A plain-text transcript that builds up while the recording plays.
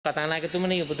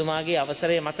කතානායකතුමනි ඔබතුමාගේ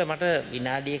අවසරය මත මට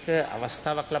විනාඩියක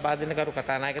අවස්ථාවක් ලබා දෙන්න කරු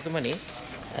කතානායකතුමනි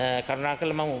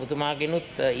කරුණාකරලා මම ඔබතුමාගෙනුත්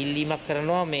ඉල්ලීමක්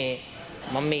කරනවා මම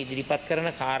මේ ඉදිරිපත් කරන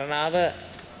කාරණාව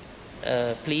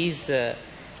please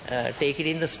take it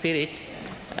in the spirit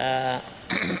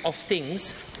of things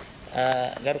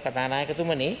කරු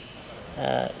කතානායකතුමනි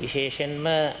විශේෂයෙන්ම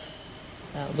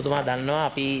ඔබතුමා දන්නවා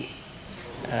අපි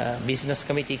බිස්නස්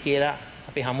කමිටි කියලා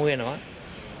අපි හමු වෙනවා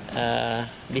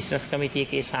බිස්නස් කමිටි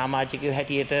එකේ සමාජිකයෝ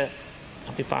හැටියට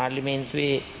අපි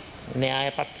පාර්ලිමේන්තුවේ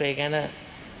න්‍යාය පත්‍රය ගැන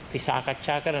අපි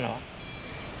සාකච්ඡා කරනවා.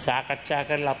 සාකච්ඡා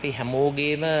කරලා අපි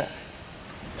හැමෝගෙම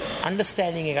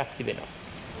අන්ඩර්ස්ටෑන්ඩින් එකක් තිබෙනවා.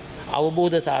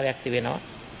 අවබෝධතාවයක් තිබෙනවා.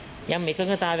 යම්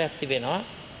එකඟතාවයක් තිබෙනවා.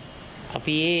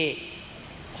 අපි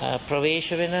මේ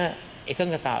ප්‍රවේශ වෙන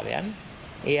එකඟතාවයන්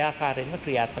ඒ ආකාරයෙන්ම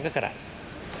ක්‍රියාත්මක කරන්න.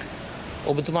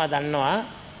 ඔබතුමා දන්නවා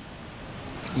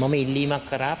මම ඉල්ලීමක්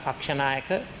කරා පක්ෂ නායක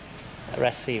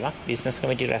රැස්වීමක් බිස්නස්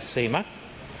කමිටි රැස්වීමක්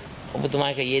ඔබතුමා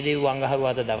එක යෙදෙව්ව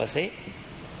අඟහරුවාදා දවසේ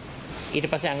ඊට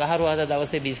පස්සේ අඟහරුවාදා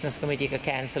දවසේ බිස්නස් කමිටි එක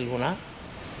කැන්සල් වුණා.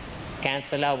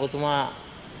 කැන්සල් වෙලා ඔබතුමා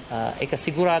එක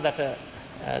සිකුරාදාට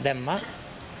දැම්මා.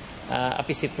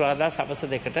 අපි සිකුරාදා සවස්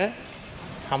 2ට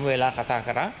හමු වෙලා කතා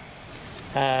කරා.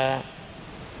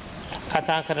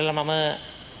 කතා කරලා මම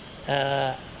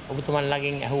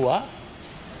ඔබතුමන්ලගෙන් ඇහුවා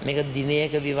මේක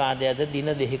දිනයක විවාදයක්ද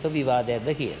දින දෙකක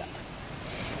විවාදයක්ද කියලා.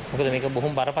 මොකද මේක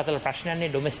බොහොම බරපතල ප්‍රශ්නයක් නේ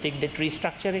ඩොමෙස්ටික් ඩෙට්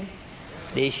රීස්ට්‍රක්චරින්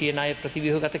දේශීය ණය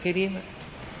ප්‍රතිව්‍යුහගත කිරීම.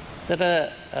 ඒතර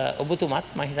ඔබතුමත්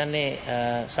මම හිතන්නේ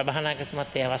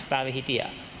සභානායකතුමත් ඒ අවස්ථාවේ හිටියා.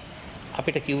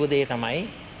 අපිට කිව්ව දේ තමයි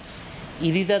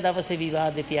ඉරිදා දවසේ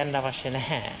විවාදේ තියන්න අවශ්‍ය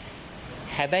නැහැ.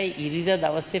 හැබැයි ඉරිදා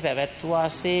දවසේ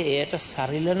පැවැත්වුවාසේ එයට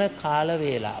සරිලන කාල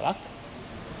වේලාවක්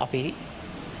අපි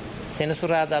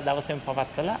සෙනසුරාදා දවසෙන්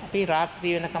පවත්වලා අපි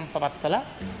රාත්‍රී වෙනකම් පවත්වලා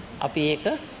අපි ඒක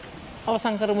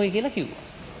අවසන් කරමුයි කියලා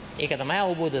කිව්වා. ඒක තමයි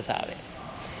අවබෝධතාවය.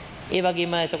 ඒ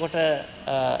වගේම එතකොට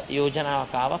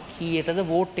යෝජනාවක් ආවා කීයටද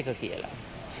වෝට් එක කියලා.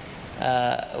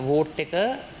 වෝට් එක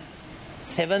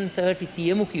 7:30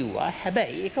 තියමු කිව්වා.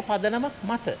 හැබැයි ඒක පදනමක්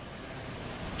මත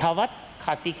තවත්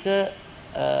කතික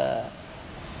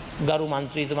ගරු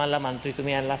මන්ත්‍රීතුමන්ලා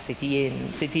මන්ත්‍රීතුමියන්ලා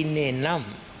සිටින්නේ නම්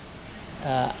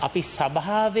අපි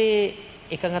සභාවේ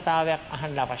එකඟතාවයක්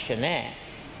අහන්න අවශ්‍ය නැහැ.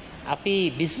 අපි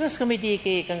බිස්නස් කමිටි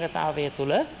එකේ එකඟතාවය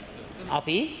තුළ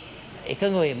අපි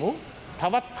එකඟ වෙමු.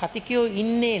 තවත් කතිකයෝ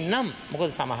ඉන්නේ නම්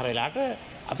මොකද සමහර වෙලාවට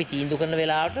අපි තීන්දුව කරන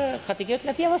වෙලාවට කතිකයොත්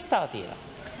නැති අවස්ථා තියෙනවා.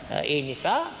 ඒ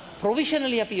නිසා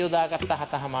ප්‍රොවිෂනලි අපි යොදාගත්ත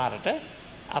 7:00ට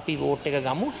අපි වෝට් එක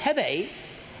ගමු. හැබැයි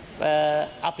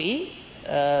අපි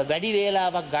වැඩි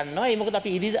වේලාවක් ගන්නවා. ඒ මොකද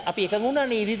අපි එකඟ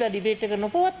වුණානේ ඉරිදා ඩිබේට් එක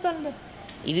නොපවත්වන්න.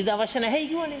 ඉරිදා අවශ්‍ය නැහැ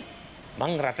කිව්වනේ.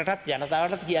 මං රටටත්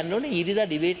ජනතාවටත් කියන්න ඕනේ ඉරිදා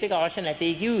ඩිබේට් එක අවශ්‍ය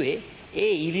නැtei කිව්වේ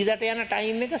ඒ ඉරිදාට යන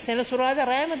ටයිම් එක සෙනසුරාදා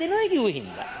රෑම දෙනවා කිව්වේ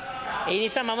හින්දා. ඒ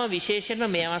නිසා මම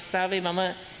විශේෂයෙන්ම මේ අවස්ථාවේ මම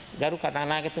ගරු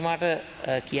කතානායකතුමාට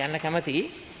කියන්න කැමතියි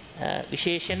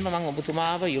විශේෂයෙන්ම මම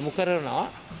ඔබතුමාව යොමු කරනවා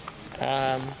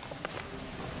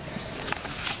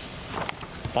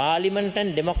Parliament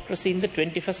and Democracy in the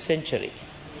 21st Century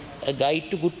A Guide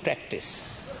to Good Practice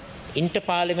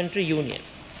Interparliamentary Union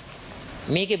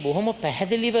මේකේ බොහොම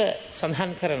පැහැදිලිව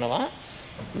සඳහන් කරනවා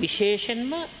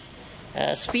විශේෂයෙන්ම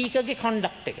ස්පීකර්ගේ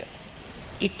conduct එක.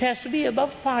 It has to be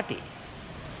above party.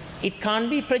 It can't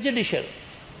be prejudicial.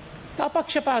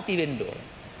 අපක්ෂපාතී වෙන්න ඕන.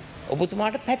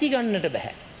 ඔබතුමාට පැති ගන්නට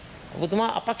බෑ. ඔබතුමා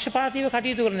අපක්ෂපාතීව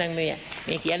කටයුතු කරන දැන්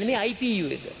මේ කියන්නේ මේ IPU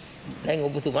එක. දැන්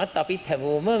ඔබතුමාත් අපිත්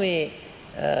හැමෝම මේ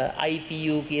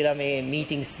IPU කියලා මේ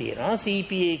මීටින්ග්ස් තියෙනවා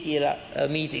CPA කියලා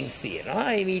මීටින්ග්ස්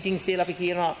තියෙනවා. ඒ මීටින්ග්ස් වල අපි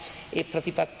කියනවා ඒ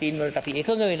ප්‍රතිපත්තීන් වලට අපි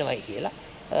එකඟ වෙනවයි කියලා.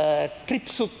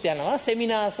 ට්‍රිප්ස් උත් යනවා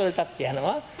සෙමිනාර්ස් වලටත්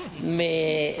යනවා.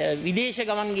 මේ විදේශ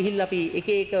ගමන් ගිහිල්ලා අපි එක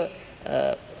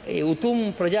ඒ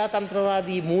උතුම්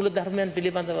ප්‍රජාතන්ත්‍රවාදී මූලධර්මයන්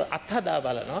පිළිබඳව අත්හදා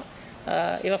බලනවා.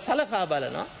 ඒවා සලකා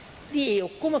බලනවා. ඉතින් ඒ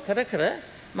ඔක්කොම කර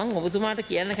මම ඔබතුමාට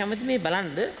කියන්න කැමති මේ බලන්න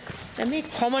දැන් මේ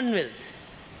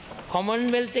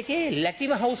කොමන්වෙල්ත් එකේ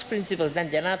ලැටිම හවුස් ප්‍රින්සිපල්ස් දැන්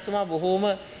ජනාධිපතිතුමා බොහෝම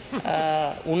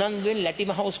උනන්දුවෙන්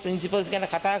ලැටිම හවුස් ප්‍රින්සිපල්ස් ගැන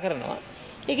කතා කරනවා.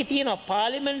 ඒකේ තියෙනවා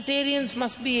parliamentarians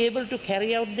must be able to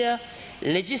carry out their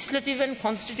legislative and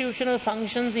constitutional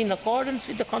functions in accordance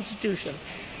with the constitution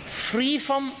free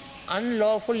from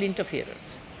unlawful interference.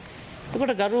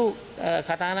 එතකොට ගරු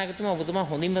කතානායකතුමා ඔබතුමා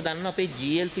හොඳින්ම දන්නවා අපේ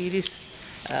GL පීරිස්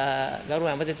ගරු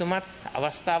ඇමතිතුමාත්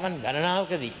අවස්ථාවන්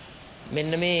ගණනාවකදී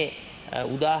මෙන්න මේ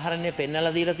උදාහරණය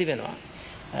පෙන්වලා දීලා තිබෙනවා.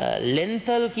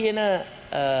 ලෙන්තල් කියන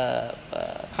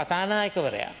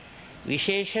කතානායකවරයා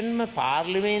විශේෂයෙන්ම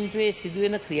පාර්ලිමේන්තුවේ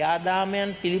සිදුවෙන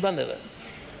ක්‍රියාදාමයන් පිළිබඳව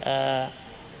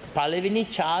පළවෙනි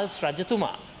චාල්ස්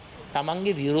රජතුමා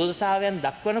තමන්ගේ විරෝධතාවයන්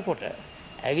දක්වනකොට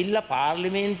ඇවිල්ලා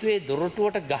පාර්ලිමේන්තුවේ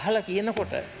දොරටුවට ගහලා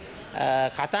කියනකොට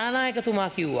කතානායකතුමා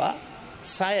කිව්වා,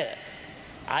 "Sire,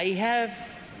 I have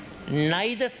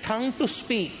neither tongue to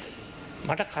speak."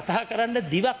 මට කතා කරන්න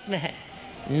දිවක් නැහැ.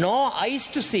 "No eyes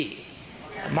to see."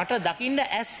 මට දකින්න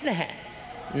ඇස් නැහැ.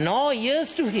 "No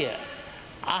ears to hear."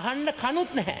 අහන්න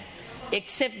කනුත් නැහැ.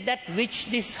 "Except that which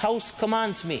this house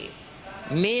commands me."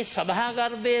 මේ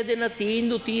සභාගර්භය දෙන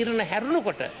තීරණ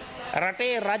හැරුණකොට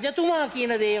රටේ රජතුමා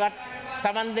කියන දේවත්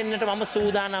සමන් දෙන්නට මම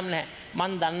සූදානම් නැහැ.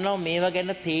 මන් දන්නවා මේවා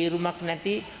ගැන තේරුමක්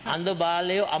නැති අඳ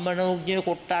බාලයෝ අමනෝඥයෝ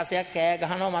කොට්ටාසයක් කෑ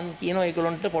ගහනවා. මන් කියනවා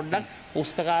ඒගොල්ලන්ට පොඩ්ඩක්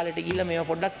පුස්තකාලයට ගිහිල්ලා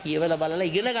මේවා පොඩ්ඩක් කියවලා බලලා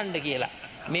ඉගෙන ගන්න කියලා.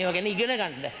 මේවා ගැන ඉගෙන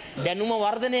ගන්න. දැනුම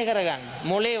වර්ධනය කරගන්න.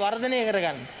 මොලේ වර්ධනය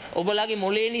කරගන්න. ඔබලාගේ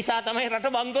මොලේ නිසා තමයි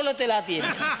රට බංගලොත් වෙලා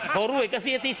තියෙන්නේ. හොරු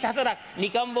 134ක්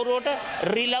නිකම් බොරුවට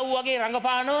රිලව් වගේ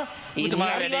රඟපානවා.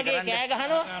 වගේ කෑ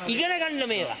ගහනවා. ඉගෙන ගන්න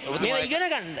මේවා. මේවා ඉගෙන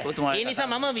ගන්න. ඒ නිසා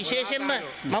මම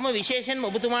විශේෂයෙන්ම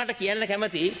ඔබතුමාට කියන්න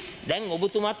කැමතියි. දැන්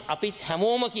ඔබතුමාත් අපිත්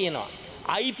හැමෝම කියනවා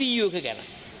IPU එක ගැන.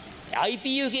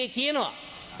 IPU එකේ කියනවා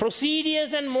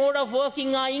procedures and mode of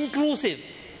working are inclusive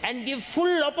and give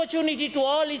full opportunity to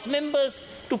all its members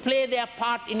to play their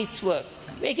part in its work.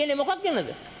 මේ කියන්නේ මොකක්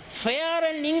ගැනද? Fair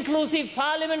and inclusive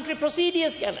parliamentary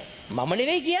procedures ගැන. මම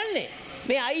නෙවෙයි කියන්නේ.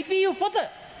 මේ IPU පොත.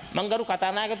 මං ගරු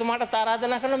කතානායකතුමාට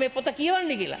ආරාධනා කරනවා මේ පොත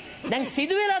කියවන්න කියලා. දැන්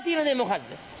සිදු වෙලා තියෙන දේ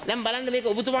මොකද්ද? දැන් බලන්න මේක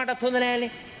ඔබතුමාටත් හොඳ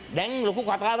නෑනේ. දැන් ලොකු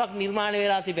කතාවක් නිර්මාණය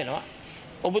වෙලා තිබෙනවා.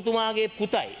 ඔබතුමාගේ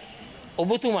පුතයි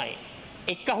ඔබතුමයි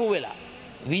එක්කහුව වෙලා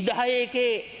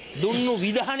විධායකේ දුන්නු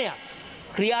විධානයක්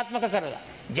ක්‍රියාත්මක කරලා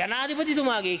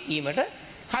ජනාධිපතිතුමාගේ කීමට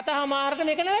 7:00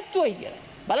 මේක නැවැත්තුවයි කියලා.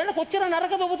 බලන්න කොච්චර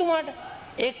නරකද ඔබතුමාට.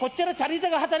 ඒ කොච්චර චරිත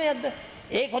ඝාතනයක්ද.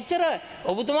 ඒ කොච්චර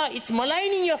ඔබතුමා it's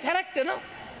maligning your character no.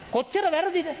 කොච්චර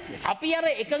වැරදිද. අපි අර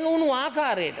එකඟ වුණු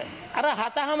ආකාරයට අර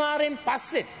 7:00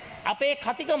 පස්සේ අපේ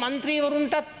කතික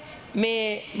മന്ത്രിවරුන්ටත්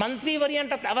මේ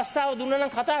മന്ത്രിවරියන්ටත් අවස්ථාව දුන්නා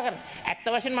නම් කතා කරන්න. ඇත්ත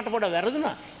වශයෙන්ම මට පොඩ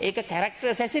වැරදුනා. ඒක character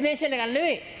assassination එකක්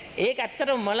නෙවෙයි. ඒක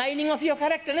ඇත්තටම maligning of your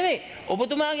character නෙවෙයි.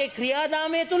 ඔබතුමාගේ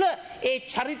ක්‍රියාදාමය තුළ ඒ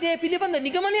චරිතය පිළිබඳ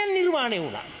නිගමනයන් නිර්මාණය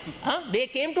වුණා. They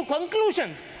came to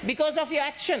conclusions because of your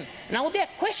action. Now they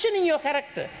are questioning your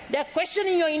character. They are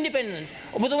questioning your independence.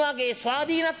 ඔබතුමාගේ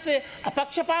ස්වාධීනත්වය,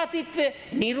 අපක්ෂපාතීත්වය,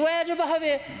 නිර්ව්‍යාජ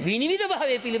භාවය, විනිවිද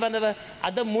භාවය පිළිබඳව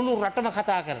අද මුළු රටම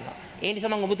කතා කරනවා. ඒ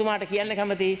නිසා මම ඔබතුමාට කියන්න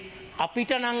කැමතියි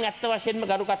අපිට නම් ඇත්ත වශයෙන්ම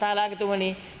ගරු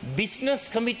කතානායකතුමනි බිස්නස්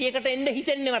කමිටි එකට එන්න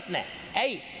හිතෙන්නේවත් නැහැ.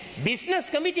 ඇයි?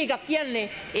 බිස්නස් කමිටි එකක් කියන්නේ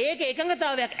ඒක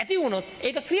එකඟතාවයක් ඇති වුණොත්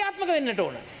ඒක ක්‍රියාත්මක වෙන්නට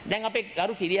ඕන. දැන් අපේ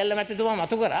ගරු කිරියල්ල මැතිතුමා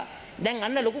මතු කරා දැන්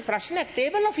අන්න ලොකු ප්‍රශ්නයක්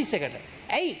ටේබල් ඔෆිස් එකට.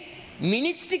 ඇයි?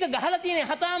 මිනිත්ස් ටික ගහලා තියෙන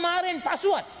 7:00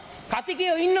 පසුවත්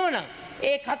කතිකයෝ ඉන්නවනම්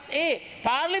ඒ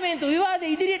පාර්ලිමේන්තු විවාදය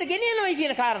ඉදිරියට ගෙනියනවායි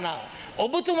කියන කාරණාව.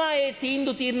 ඔබතුමා ඒ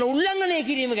තීරණ උල්ලංඝනය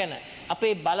කිරීම ගැන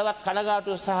අපේ බලවත්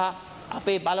කනගාටුව සහ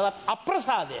අපේ බලවත්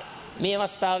අප්‍රසාදය මේ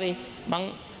අවස්ථාවේ මම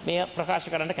මේ ප්‍රකාශ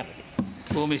කරන්න කැමතියි.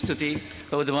 බොහොම ස්තුතියි.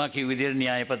 ඔබතුමා කිව් විදිහට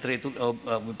න්‍යාය පත්‍රයේ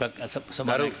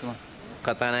සභානායකතුමා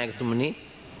කතානායකතුමනි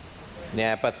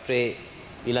න්‍යාය පත්‍රයේ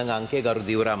ඊළඟ අංකයේ ගරු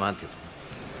දීවරා මහත්මයා.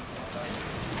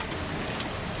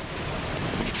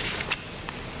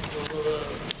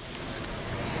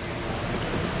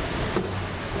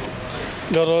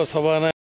 ගෞරව සභානායක